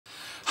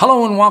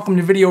Hello and welcome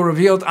to Video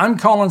Revealed. I'm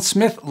Colin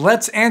Smith.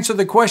 Let's answer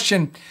the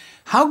question,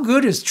 how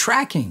good is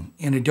tracking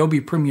in Adobe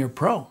Premiere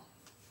Pro?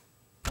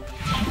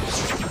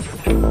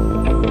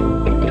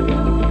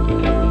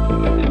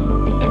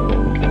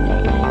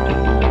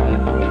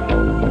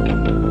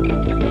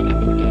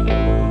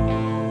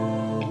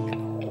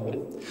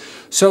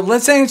 So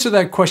let's answer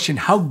that question,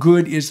 how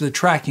good is the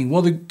tracking?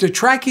 Well, the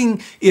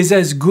tracking is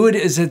as good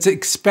as it's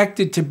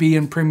expected to be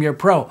in Premiere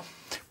Pro.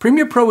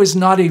 Premiere Pro is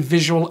not a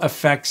visual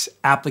effects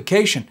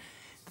application.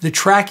 The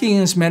tracking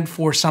is meant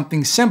for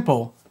something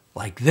simple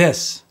like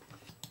this.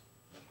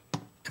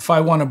 If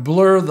I want to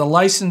blur the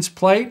license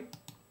plate,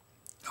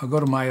 I'll go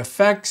to my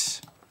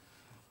effects.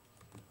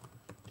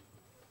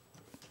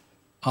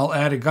 I'll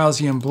add a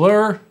Gaussian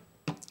blur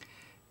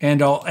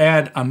and I'll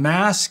add a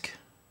mask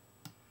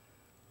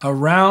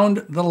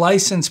around the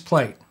license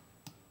plate.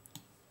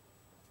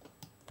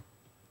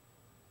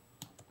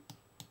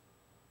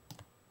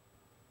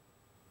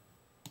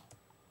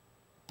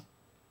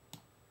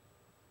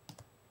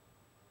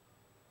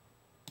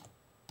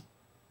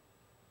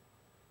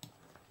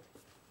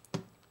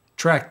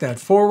 Track that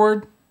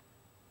forward.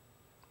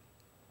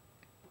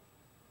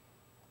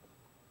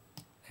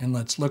 And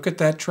let's look at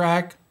that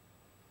track.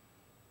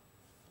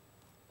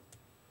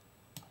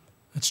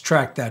 Let's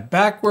track that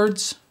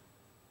backwards.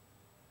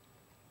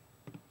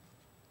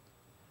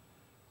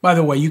 By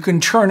the way, you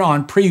can turn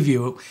on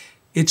preview.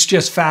 It's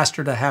just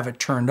faster to have it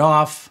turned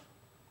off.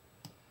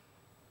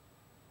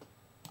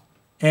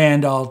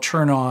 And I'll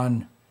turn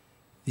on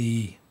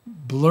the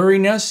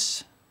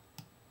blurriness.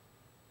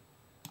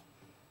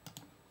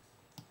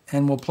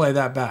 And we'll play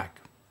that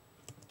back.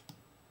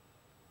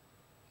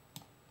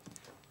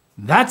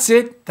 That's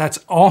it. That's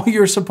all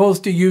you're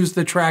supposed to use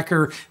the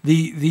tracker,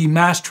 the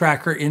mask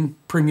tracker in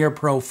Premiere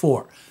Pro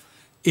for.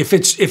 If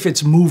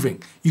it's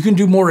moving. You can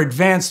do more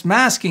advanced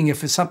masking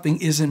if something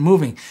isn't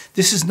moving.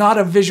 This is not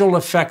a visual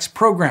effects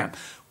program.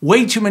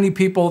 Way too many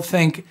people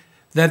think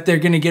that they're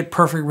going to get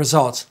perfect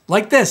results.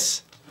 Like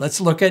this.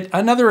 Let's look at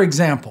another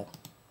example.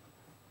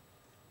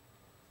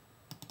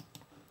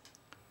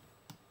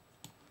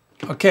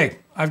 Okay,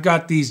 I've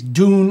got these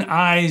dune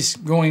eyes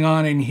going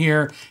on in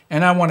here,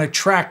 and I want to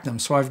track them.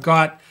 So I've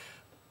got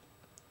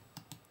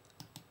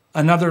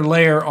another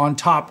layer on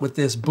top with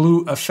this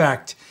blue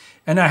effect.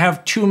 And I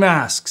have two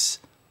masks.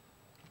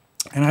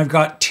 And I've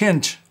got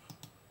tint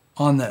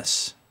on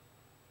this.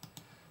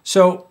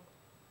 So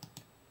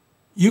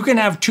you can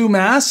have two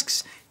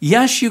masks.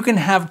 Yes, you can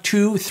have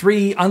 2,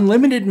 3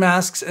 unlimited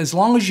masks as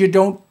long as you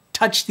don't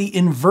touch the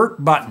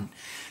invert button.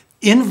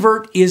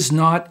 Invert is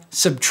not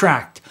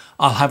subtract.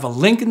 I'll have a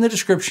link in the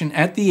description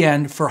at the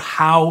end for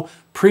how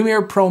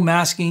Premiere Pro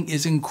masking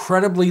is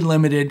incredibly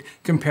limited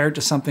compared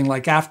to something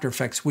like After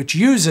Effects, which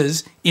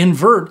uses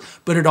invert,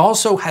 but it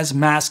also has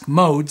mask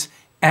modes,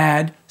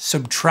 add,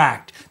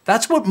 subtract.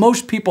 That's what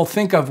most people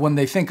think of when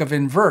they think of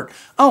invert.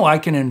 Oh, I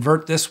can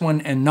invert this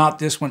one and not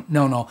this one.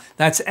 No,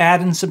 that's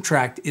add and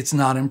subtract. It's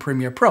not in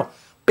Premiere Pro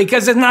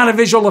because it's not a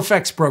visual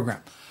effects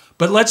program.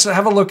 But let's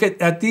have a look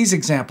at these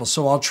examples.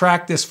 So I'll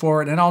track this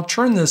forward and I'll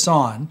turn this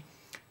on.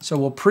 So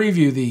we'll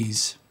preview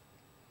these.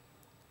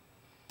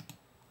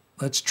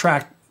 Let's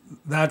track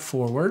that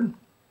forward.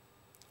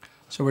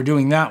 So we're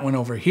doing that one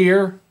over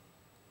here.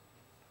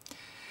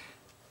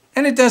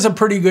 And it does a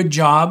pretty good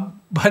job,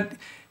 but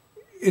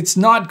it's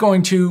not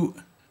going to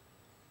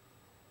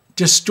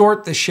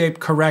distort the shape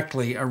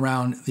correctly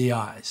around the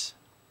eyes.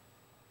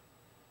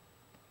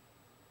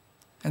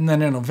 And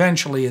then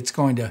eventually it's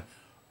going to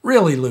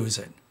really lose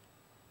it.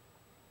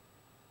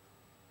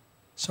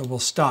 So we'll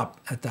stop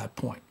at that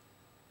point.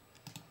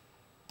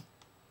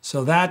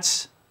 So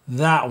that's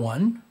that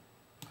one.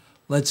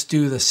 Let's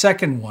do the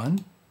second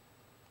one.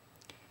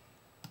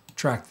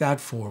 Track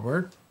that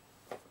forward.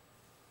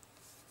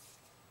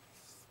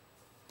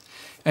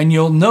 And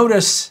you'll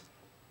notice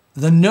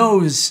the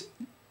nose,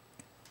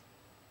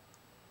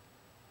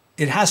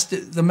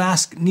 the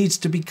mask needs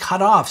to be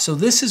cut off. So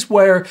this is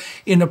where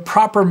in a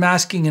proper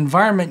masking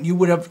environment, you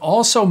would have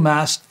also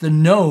masked the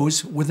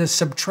nose with a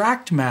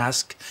subtract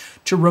mask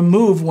to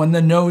remove when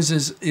the nose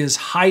is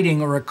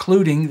hiding or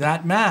occluding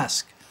that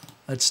mask.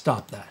 Let's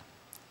stop that.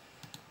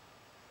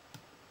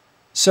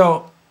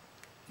 So,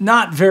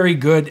 not very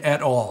good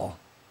at all.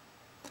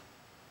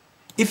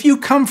 If you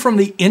come from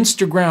the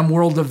Instagram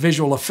world of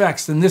visual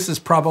effects, then this is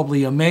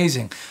probably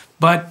amazing.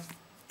 But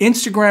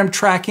Instagram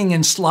tracking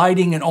and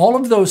sliding and all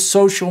of those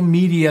social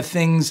media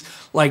things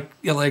like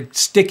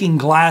sticking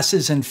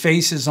glasses and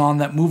faces on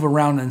that move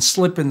around and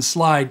slip and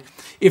slide,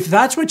 if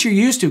that's what you're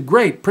used to,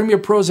 great. Premiere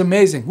Pro is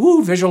amazing.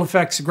 Woo, visual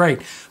effects,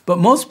 great. But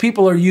most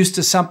people are used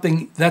to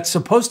something that's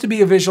supposed to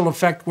be a visual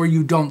effect where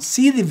you don't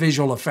see the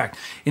visual effect.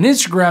 In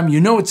Instagram,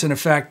 you know it's an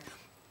effect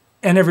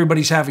and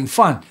everybody's having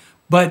fun.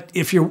 But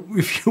if you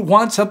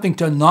want something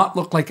to not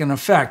look like an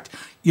effect,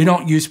 you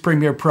don't use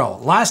Premiere Pro.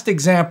 Last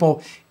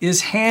example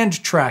is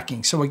hand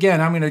tracking. So again,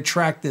 I'm going to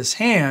track this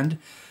hand,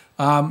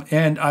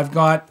 and I've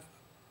got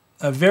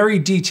a very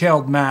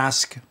detailed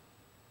mask.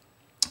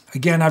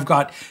 Again, I've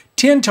got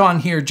tint on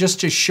here just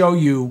to show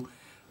you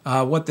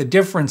what the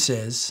difference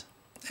is.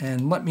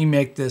 And let me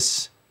make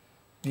this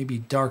maybe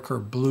darker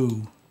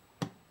blue.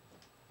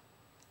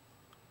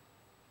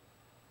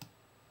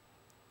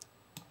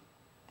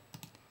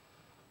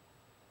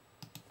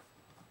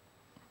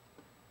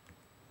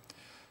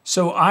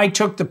 So I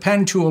took the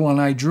pen tool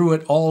and I drew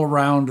it all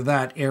around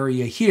that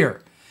area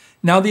here.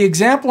 Now the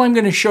example I'm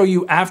going to show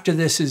you after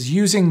this is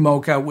using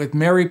Mocha with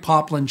Mary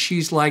Poplin.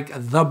 She's like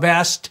the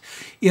best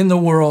in the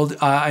world,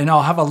 and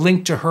I'll have a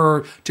link to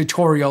her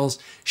tutorials.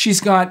 She's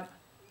got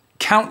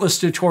countless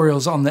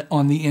tutorials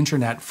on the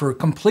internet for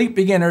complete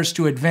beginners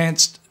to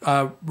advanced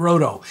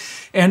roto.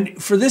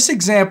 And for this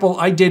example,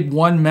 I did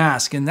one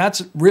mask, and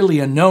that's really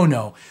a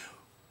no-no.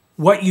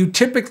 What you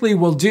typically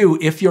will do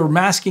if you're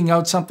masking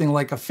out something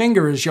like a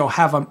finger is you'll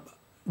have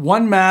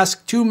one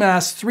mask, two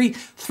masks,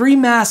 three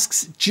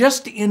masks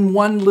just in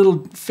one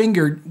little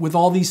finger with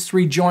all these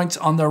three joints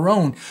on their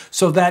own,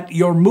 so that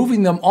you're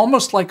moving them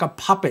almost like a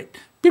puppet.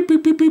 Beep,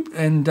 beep, beep, beep,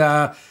 and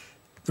the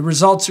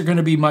results are going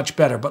to be much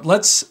better. But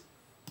let's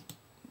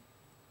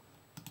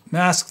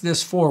mask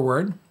this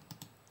forward.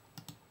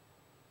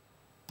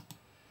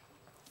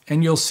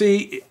 And you'll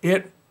see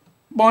it,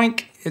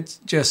 boink,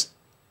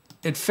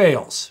 it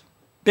fails.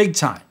 Big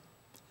time.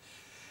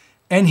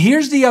 And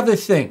here's the other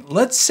thing.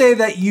 Let's say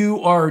that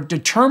you are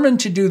determined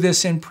to do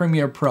this in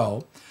Premiere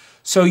Pro.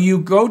 So you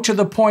go to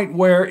the point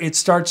where it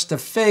starts to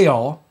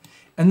fail,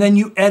 and then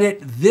you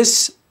edit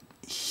this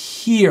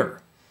here.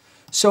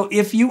 So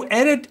if you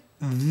edit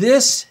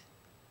that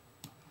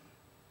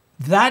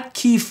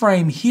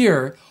keyframe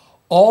here,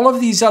 all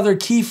of these other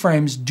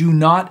keyframes do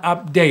not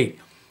update.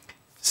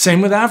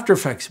 Same with After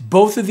Effects.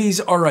 Both of these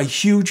are a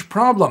huge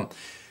problem.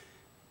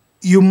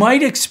 You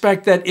might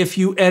expect that if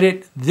you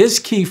edit this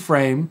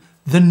keyframe,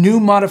 the new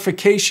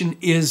modification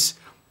is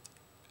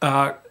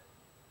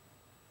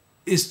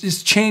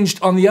changed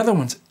on the other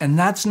ones. And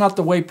that's not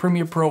the way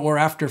Premiere Pro or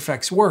After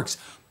Effects works.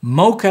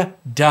 Mocha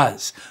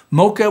does.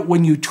 Mocha,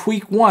 when you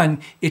tweak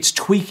one, it's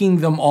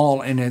tweaking them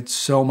all, and it's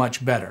so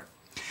much better.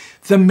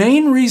 The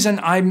main reason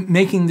I'm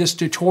making this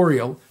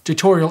tutorial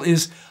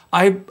is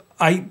I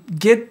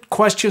get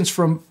questions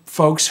from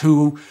folks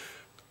who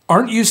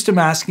aren't used to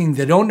masking,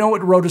 they don't know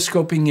what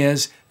rotoscoping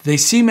is, they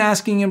see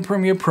masking in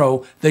Premiere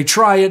Pro, they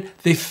try it,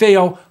 they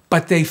fail,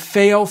 but they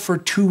fail for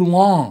too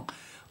long.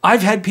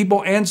 I've had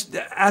people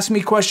ask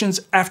me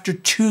questions after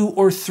 2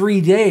 or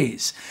 3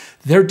 days.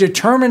 They're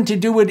determined to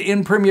do it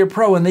in Premiere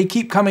Pro, and they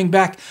keep coming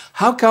back.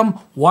 How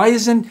come? Why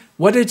isn't?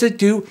 What does it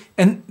do?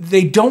 And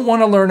they don't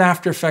want to learn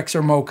After Effects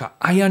or Mocha.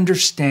 I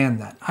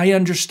understand that. I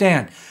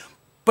understand.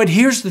 But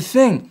here's the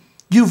thing.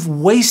 You've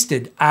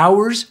wasted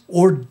hours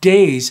or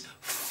days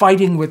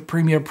fighting with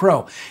Premiere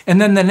Pro. And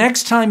then the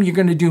next time you're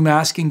going to do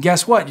masking,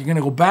 guess what? You're going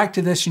to go back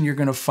to this and you're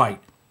going to fight.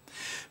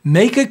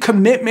 Make a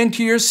commitment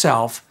to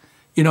yourself.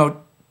 You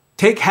know,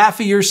 take half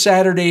of your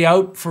Saturday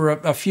out for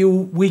a few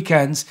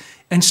weekends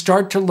and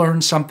start to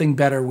learn something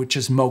better, which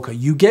is Mocha.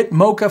 You get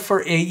Mocha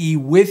for AE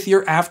with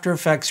your After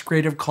Effects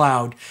Creative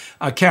Cloud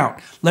account.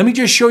 Let me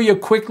just show you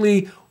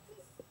quickly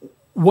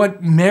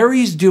what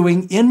Mary's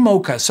doing in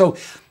Mocha. So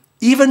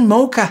even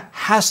Mocha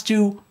has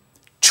to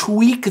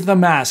tweak the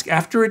mask.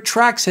 After it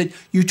tracks it,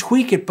 you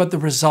tweak it, but the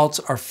results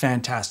are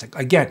fantastic.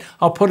 Again,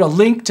 I'll put a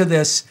link to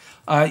this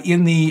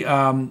in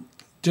the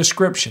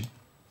description.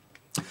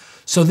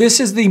 So this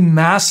is the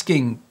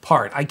masking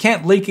part. I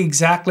can't link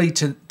exactly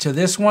to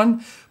this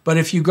one, but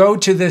if you go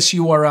to this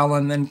URL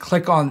and then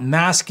click on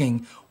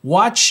masking,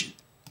 watch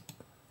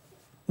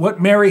what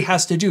Mary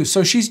has to do.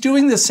 So she's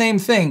doing the same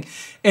thing.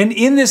 And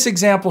in this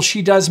example,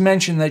 she does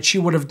mention that she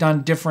would have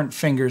done different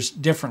fingers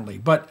differently.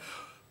 But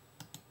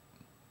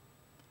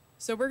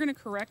so we're going to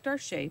correct our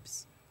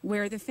shapes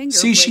where the finger.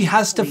 See, she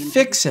has to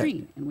fix it.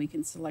 And we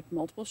can select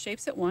multiple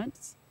shapes at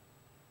once.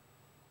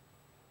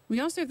 We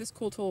also have this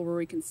cool tool where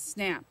we can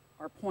snap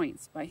our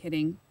points by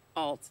hitting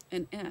Alt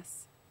and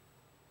S.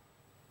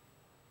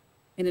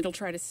 And it'll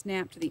try to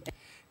snap to the.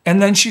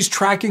 And then she's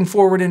tracking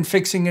forward and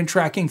fixing and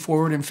tracking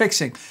forward and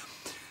fixing.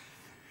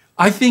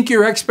 I think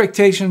your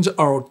expectations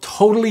are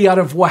totally out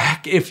of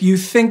whack if you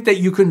think that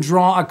you can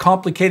draw a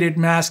complicated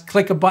mask,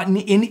 click a button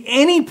in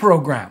any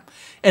program,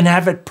 and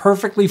have it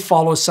perfectly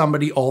follow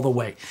somebody all the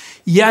way.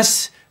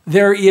 Yes,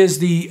 there is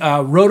the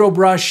roto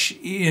brush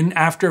in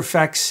After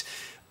Effects,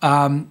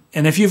 and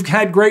if you've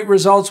had great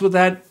results with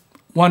that,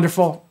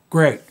 wonderful,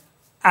 great.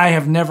 I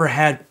have never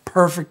had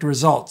perfect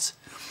results.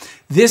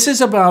 This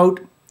is about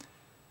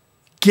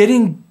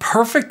getting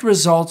perfect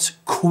results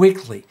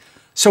quickly.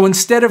 So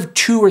instead of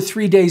 2 or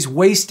 3 days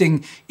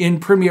wasting in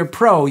Premiere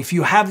Pro, if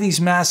you have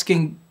these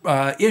masking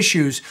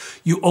issues,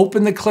 you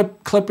open the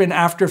clip in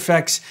After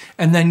Effects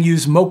and then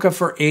use Mocha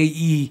for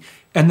AE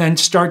and then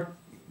start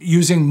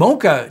using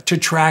Mocha to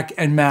track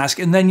and mask,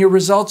 and then your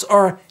results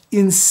are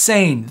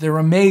insane. They're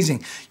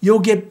amazing. You'll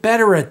get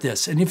better at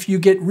this. And if you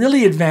get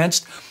really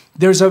advanced,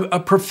 there's a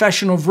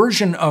professional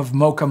version of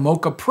Mocha,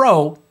 Mocha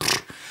Pro,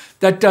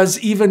 that does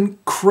even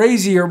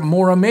crazier,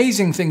 more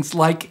amazing things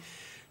like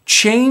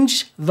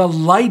change the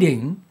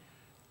lighting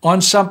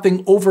on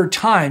something over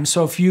time.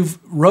 So if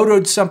you've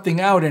rotoed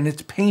something out and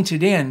it's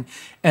painted in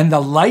and the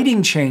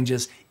lighting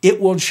changes, it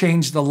will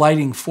change the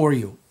lighting for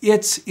you.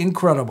 It's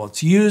incredible.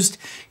 It's used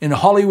in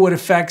Hollywood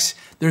effects.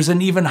 There's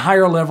an even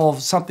higher level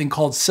of something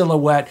called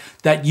silhouette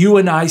that you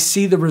and I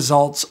see the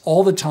results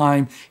all the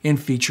time in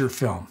feature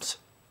films.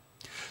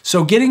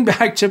 So getting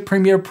back to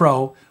Premiere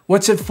Pro,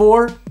 what's it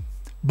for?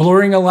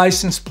 Blurring a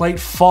license plate,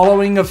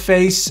 following a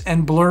face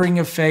and blurring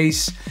a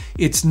face.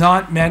 It's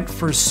not meant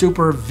for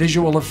super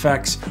visual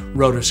effects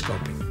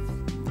rotoscoping.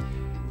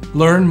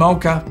 Learn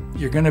Mocha.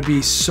 You're going to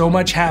be so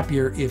much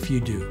happier if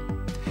you do.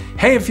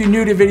 Hey, if you're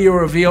new to Video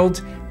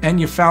Revealed and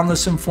you found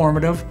this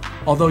informative,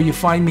 although you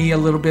find me a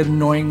little bit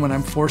annoying when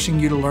I'm forcing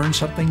you to learn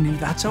something new,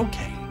 that's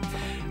okay.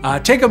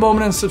 Take a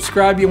moment and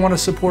subscribe. You want to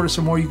support us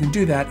some more, you can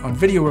do that on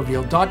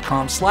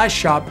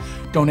VideoRevealed.com/shop.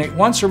 Donate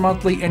once or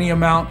monthly, any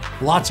amount.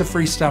 Lots of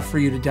free stuff for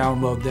you to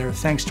download there.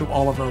 Thanks to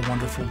all of our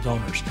wonderful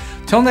donors.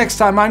 Till next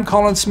time, I'm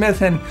Colin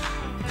Smith, and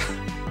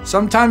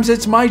sometimes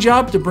it's my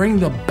job to bring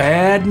the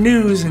bad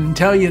news and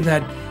tell you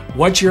that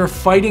what you're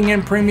fighting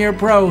in Premiere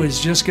Pro is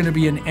just going to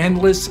be an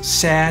endless,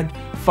 sad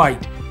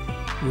fight.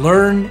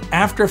 Learn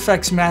After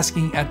Effects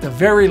masking at the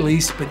very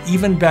least, but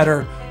even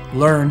better,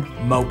 learn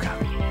Mocha.